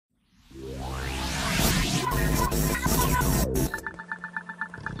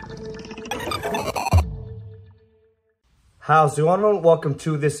How's it going? Welcome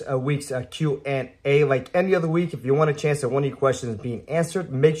to this week's Q&A. Like any other week, if you want a chance at one of your questions being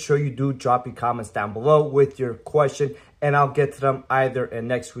answered, make sure you do drop your comments down below with your question, and I'll get to them either in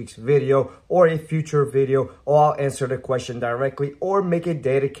next week's video or a future video, or I'll answer the question directly or make a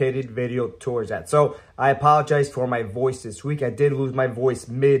dedicated video towards that. So I apologize for my voice this week. I did lose my voice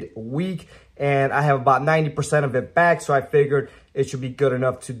mid-week, and I have about 90% of it back, so I figured it should be good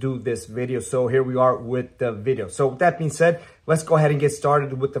enough to do this video. So here we are with the video. So with that being said, let's go ahead and get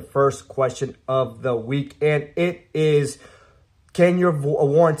started with the first question of the week. And it is, can your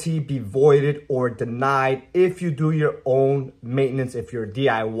warranty be voided or denied if you do your own maintenance, if you're a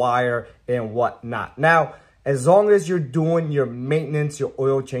DIYer and whatnot? Now, as long as you're doing your maintenance, your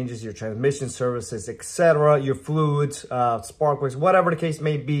oil changes, your transmission services, etc., your fluids, spark plugs, whatever the case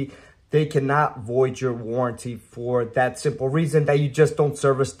may be, they cannot void your warranty for that simple reason that you just don't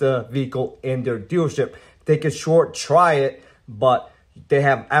service the vehicle in their dealership. They could try it, but they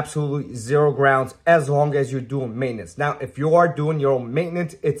have absolutely zero grounds as long as you're doing maintenance. Now, if you are doing your own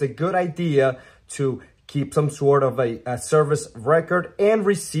maintenance, it's a good idea to keep some sort of a service record and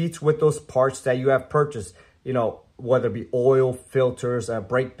receipts with those parts that you have purchased. You know, whether it be oil, filters,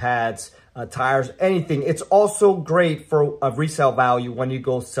 brake pads, tires, anything. It's also great for a resale value when you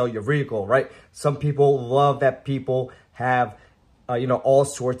go sell your vehicle, right? Some people love that people have, all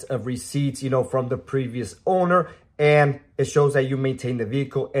sorts of receipts, from the previous owner, and it shows that you maintain the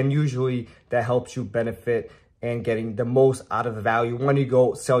vehicle, and usually that helps you benefit and getting the most out of the value when you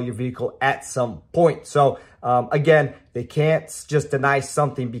go sell your vehicle at some point. So again, they can't just deny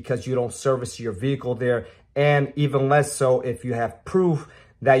something because you don't service your vehicle there. And even less so if you have proof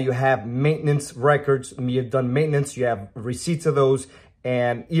that you have maintenance records, you've done maintenance, you have receipts of those.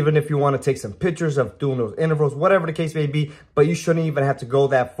 And even if you want to take some pictures of doing those intervals, whatever the case may be, but you shouldn't even have to go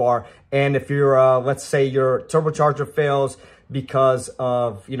that far. And if you're, let's say your turbocharger fails because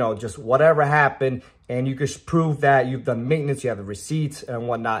of, just whatever happened, and you can prove that you've done maintenance, you have the receipts and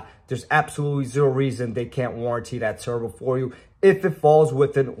whatnot, there's absolutely zero reason they can't warranty that turbo for you if it falls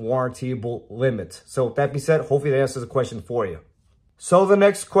within warrantyable limits. So with that being said, hopefully that answers the question for you. So the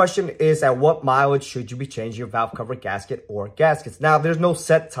next question is, at what mileage should you be changing your valve cover gasket or gaskets? Now, there's no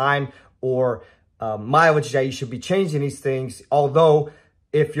set time or mileage that you should be changing these things, although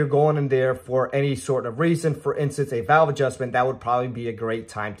if you're going in there for any sort of reason, for instance, a valve adjustment, that would probably be a great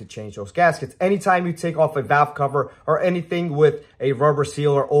time to change those gaskets. Anytime you take off a valve cover or anything with a rubber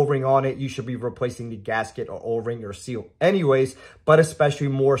seal or O-ring on it, you should be replacing the gasket or O-ring or seal anyways, but especially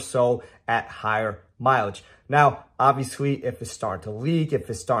more so at higher mileage. Now, obviously, if it's starting to leak, if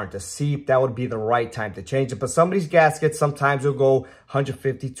it's starting to seep, that would be the right time to change it. But some of these gaskets, sometimes will go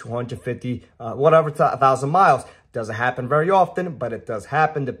 150, 250, whatever, 1,000 miles. Doesn't happen very often, but it does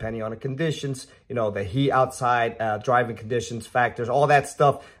happen depending on the conditions, the heat outside, driving conditions, factors, all that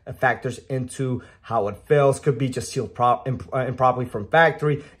stuff factors into how it fails. Could be just sealed improperly from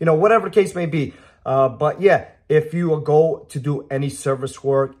factory, whatever the case may be. But yeah, if you go to do any service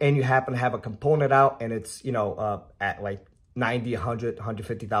work and you happen to have a component out and it's, at like 90, 100,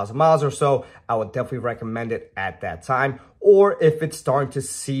 150,000 miles or so, I would definitely recommend it at that time. Or if it's starting to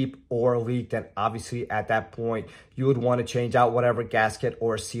seep or leak, then obviously at that point, you would want to change out whatever gasket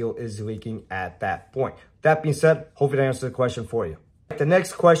or seal is leaking at that point. That being said, hopefully that answers the question for you. The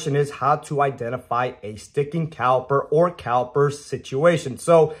next question is how to identify a sticking caliper or caliper situation.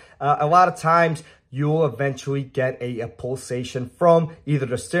 So a lot of times you'll eventually get a pulsation from either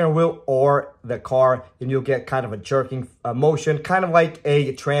the steering wheel or the car, and you'll get kind of a jerking motion, kind of like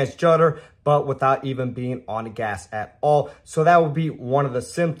a trans judder, but without even being on the gas at all. So that would be one of the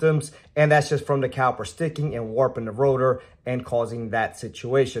symptoms, and that's just from the caliper sticking and warping the rotor and causing that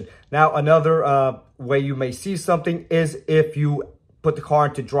situation. Now, another way you may see something is if you put the car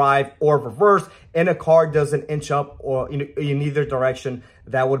into drive or reverse and the car doesn't inch up or in either direction,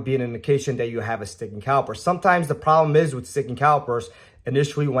 that would be an indication that you have a sticking caliper. Sometimes the problem is with sticking calipers,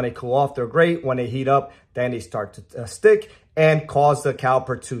 initially when they cool off, they're great. When they heat up, then they start to stick and cause the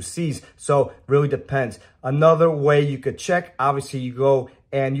caliper to seize. So really depends. Another way you could check, obviously you go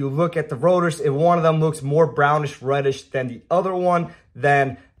and you look at the rotors. If one of them looks more brownish reddish than the other one,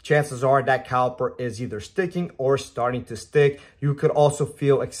 then chances are that caliper is either sticking or starting to stick. You could also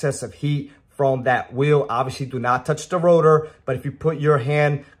feel excessive heat from that wheel. Obviously, do not touch the rotor, but if you put your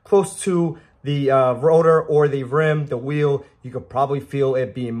hand close to the rotor or the rim, the wheel, you could probably feel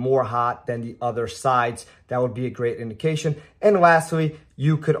it being more hot than the other sides. That would be a great indication. And lastly,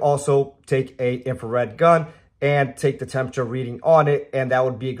 you could also take a infrared gun and take the temperature reading on it, and that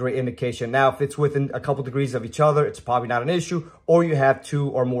would be a great indication. Now, if it's within a couple degrees of each other, it's probably not an issue, or you have 2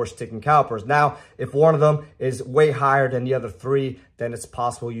 or more sticking calipers. Now, if one of them is way higher than the other 3, then it's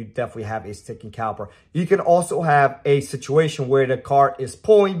possible you definitely have a sticking caliper. You can also have a situation where the car is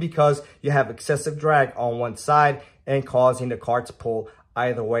pulling because you have excessive drag on one side and causing the car to pull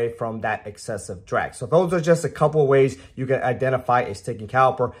either way from that excessive drag. So those are just a couple of ways you can identify a sticking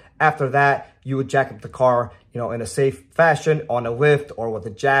caliper. After that, you would jack up the car, in a safe fashion on a lift or with a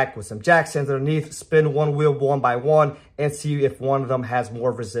jack with some jack stands underneath, spin one wheel one by one and see if one of them has more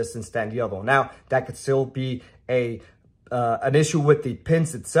resistance than the other one. Now, that could still be an issue with the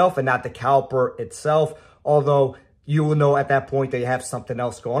pins itself and not the caliper itself, although you will know at that point that you have something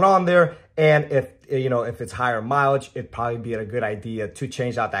else going on there. And if it's higher mileage, it'd probably be a good idea to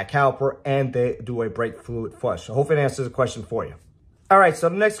change out that caliper and do a brake fluid flush. So hopefully that answers the question for you. All right, so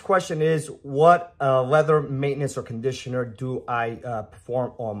the next question is, what leather maintenance or conditioner do I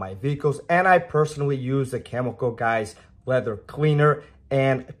perform on my vehicles? And I personally use the Chemical Guys leather cleaner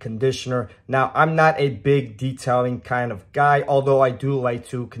and conditioner. Now, I'm not a big detailing kind of guy, although I do like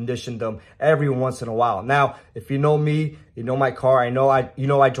to condition them every once in a while. Now, if you know me, you know my car,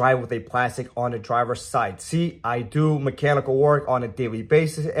 I drive with a plastic on the driver's side seat. I do mechanical work on a daily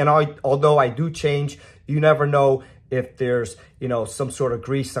basis, and although I do change, you never know if there's, some sort of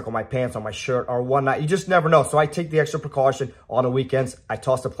grease stuck on my pants, on my shirt or whatnot. You just never know. So I take the extra precaution on the weekends. I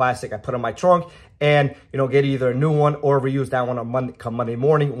toss the plastic, I put it in my trunk and, get either a new one or reuse that one on Monday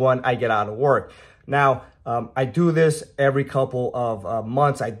morning when I get out of work. Now, I do this every couple of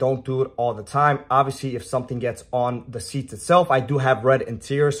months. I don't do it all the time. Obviously, if something gets on the seats itself, I do have red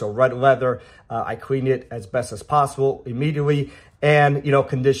interior, so red leather. I clean it as best as possible immediately and,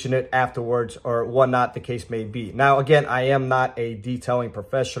 condition it afterwards or whatnot the case may be. Now, again, I am not a detailing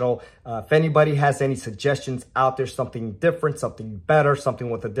professional. If anybody has any suggestions out there, something different, something better,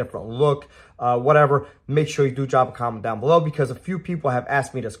 something with a different look, whatever, make sure you do drop a comment down below because a few people have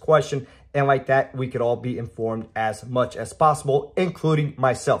asked me this question. And like that, we could all be informed as much as possible, including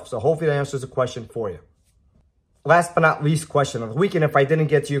myself. So hopefully that answers the question for you. Last but not least, question of the week. And if I didn't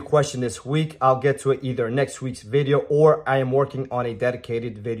get to your question this week, I'll get to it either next week's video or I am working on a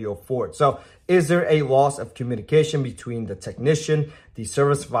dedicated video for it. So is there a loss of communication between the technician, the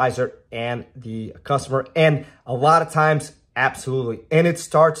service advisor, and the customer? And a lot of times, absolutely. And it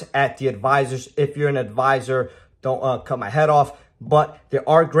starts at the advisors. If you're an advisor, don't cut my head off. But there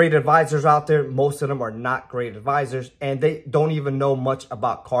are great advisors out there. Most of them are not great advisors and they don't even know much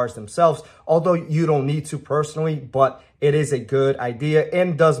about cars themselves, although you don't need to personally, but it is a good idea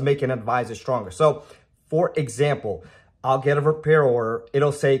and does make an advisor stronger. So for example, I'll get a repair order.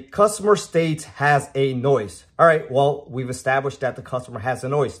 It'll say customer states has a noise. All right, well, we've established that the customer has a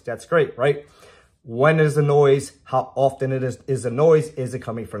noise. That's great, right? When is the noise? How often is the noise? Is it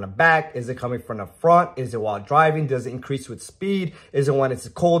coming from the back? Is it coming from the front? Is it while driving? Does it increase with speed? Is it when it's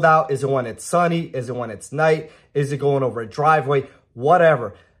cold out? Is it when it's sunny? Is it when it's night? Is it going over a driveway?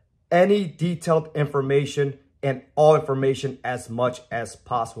 Whatever. Any detailed information and all information as much as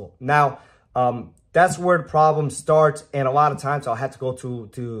possible. Now, that's where the problem starts. And a lot of times I'll have to go to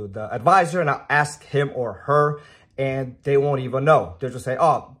the advisor and I'll ask him or her and they won't even know. They'll just say,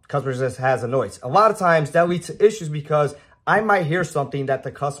 oh, customer just has a noise. A lot of times that leads to issues because I might hear something that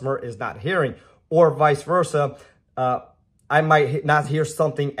the customer is not hearing or vice versa. I might not hear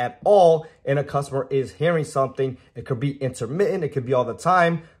something at all and a customer is hearing something. It could be intermittent. It could be all the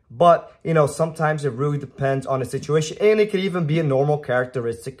time. But, sometimes it really depends on the situation and it could even be a normal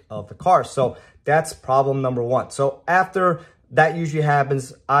characteristic of the car. So that's problem number one. So after that usually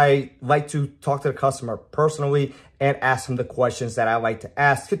happens, I like to talk to the customer personally and ask them the questions that I like to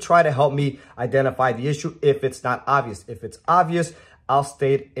ask to try to help me identify the issue if it's not obvious. If it's obvious, I'll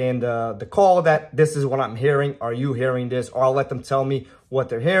state in the call that this is what I'm hearing. Are you hearing this? Or I'll let them tell me what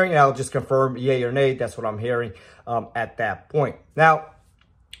they're hearing and I'll just confirm yay or nay. That's what I'm hearing at that point. Now,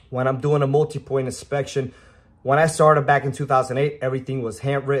 when I'm doing a multi-point inspection, when I started back in 2008, everything was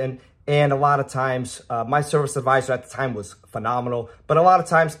handwritten. And a lot of times, my service advisor at the time was phenomenal. But a lot of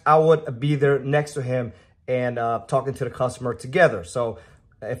times I would be there next to him and talking to the customer together. So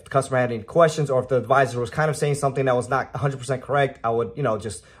if the customer had any questions or if the advisor was kind of saying something that was not 100% correct, I would,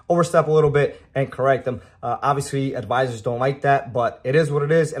 just overstep a little bit and correct them. Obviously, advisors don't like that, but it is what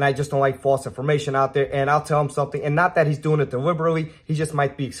it is. And I just don't like false information out there. And I'll tell him something. And not that he's doing it deliberately. He just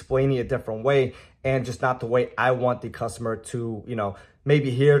might be explaining it a different way. and just not the way I want the customer to,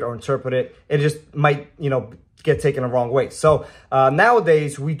 maybe hear it or interpret it. It just might, get taken the wrong way. So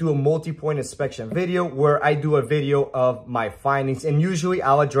nowadays we do a multi-point inspection video where I do a video of my findings, and usually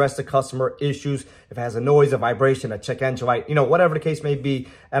I'll address the customer issues. If it has a noise, a vibration, a check engine light, whatever the case may be,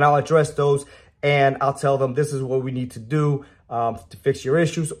 and I'll address those, and I'll tell them this is what we need to do to fix your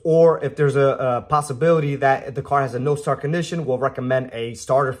issues. Or if there's a possibility that the car has a no start condition, we'll recommend a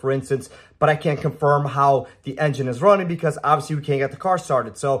starter, for instance, but I can't confirm how the engine is running because obviously we can't get the car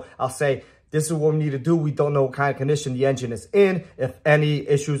started. So I'll say, this is what we need to do. We don't know what kind of condition the engine is in. If any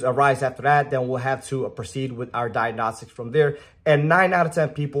issues arise after that, then we'll have to proceed with our diagnostics from there. And 9 out of 10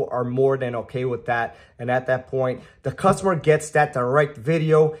 people are more than okay with that. And at that point, the customer gets that direct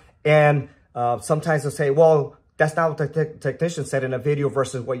video. And sometimes they'll say, well, that's not what the technician said in a video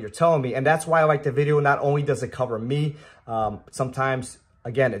versus what you're telling me. And that's why I like the video. Not only does it cover me, sometimes,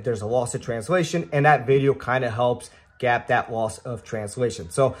 again, there's a loss of translation, and that video kind of helps gap that loss of translation.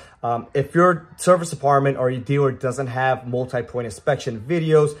 So if your service department or your dealer doesn't have multi-point inspection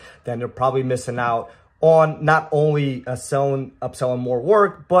videos, then they're probably missing out on not only upselling more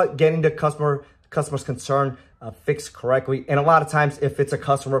work, but getting the customer's concern fixed correctly. And a lot of times, if it's a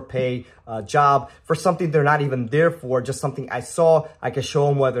customer pay job for something they're not even there for, just something I saw, I can show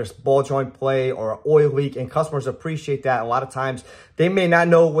them whether it's ball joint play or an oil leak, and customers appreciate that. A lot of times they may not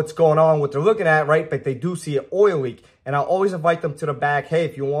know what's going on, what they're looking at, right? But they do see an oil leak. And I'll always invite them to the back. Hey,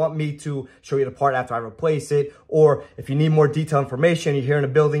 if you want me to show you the part after I replace it, or if you need more detailed information, you're here in the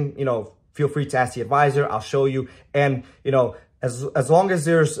building, feel free to ask the advisor. I'll show you. And, as long as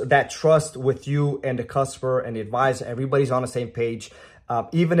there's that trust with you and the customer and the advisor, everybody's on the same page.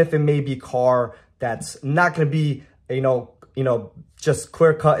 Even if it may be a car that's not going to be, just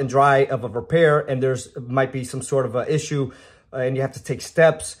clear cut and dry of a repair, and might be some sort of an issue and you have to take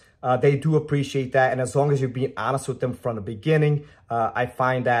steps. They do appreciate that. And as long as you're being honest with them from the beginning, I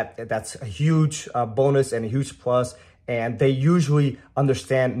find that that's a huge bonus and a huge plus. And they usually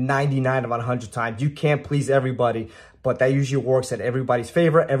understand 99 of 100 times. You can't please everybody, but that usually works in everybody's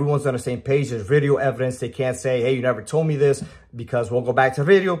favor. Everyone's on the same page. There's video evidence. They can't say, hey, you never told me this, because we'll go back to the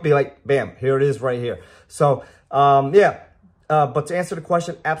video, be like, bam, here it is right here. So, but to answer the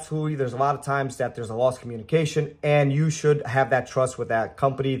question, absolutely, there's a lot of times that there's a lost communication, and you should have that trust with that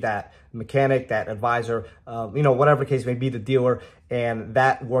company, that mechanic, that advisor, whatever the case may be, the dealer, and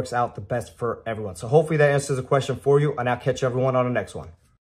that works out the best for everyone. So hopefully that answers the question for you, and I'll catch everyone on the next one.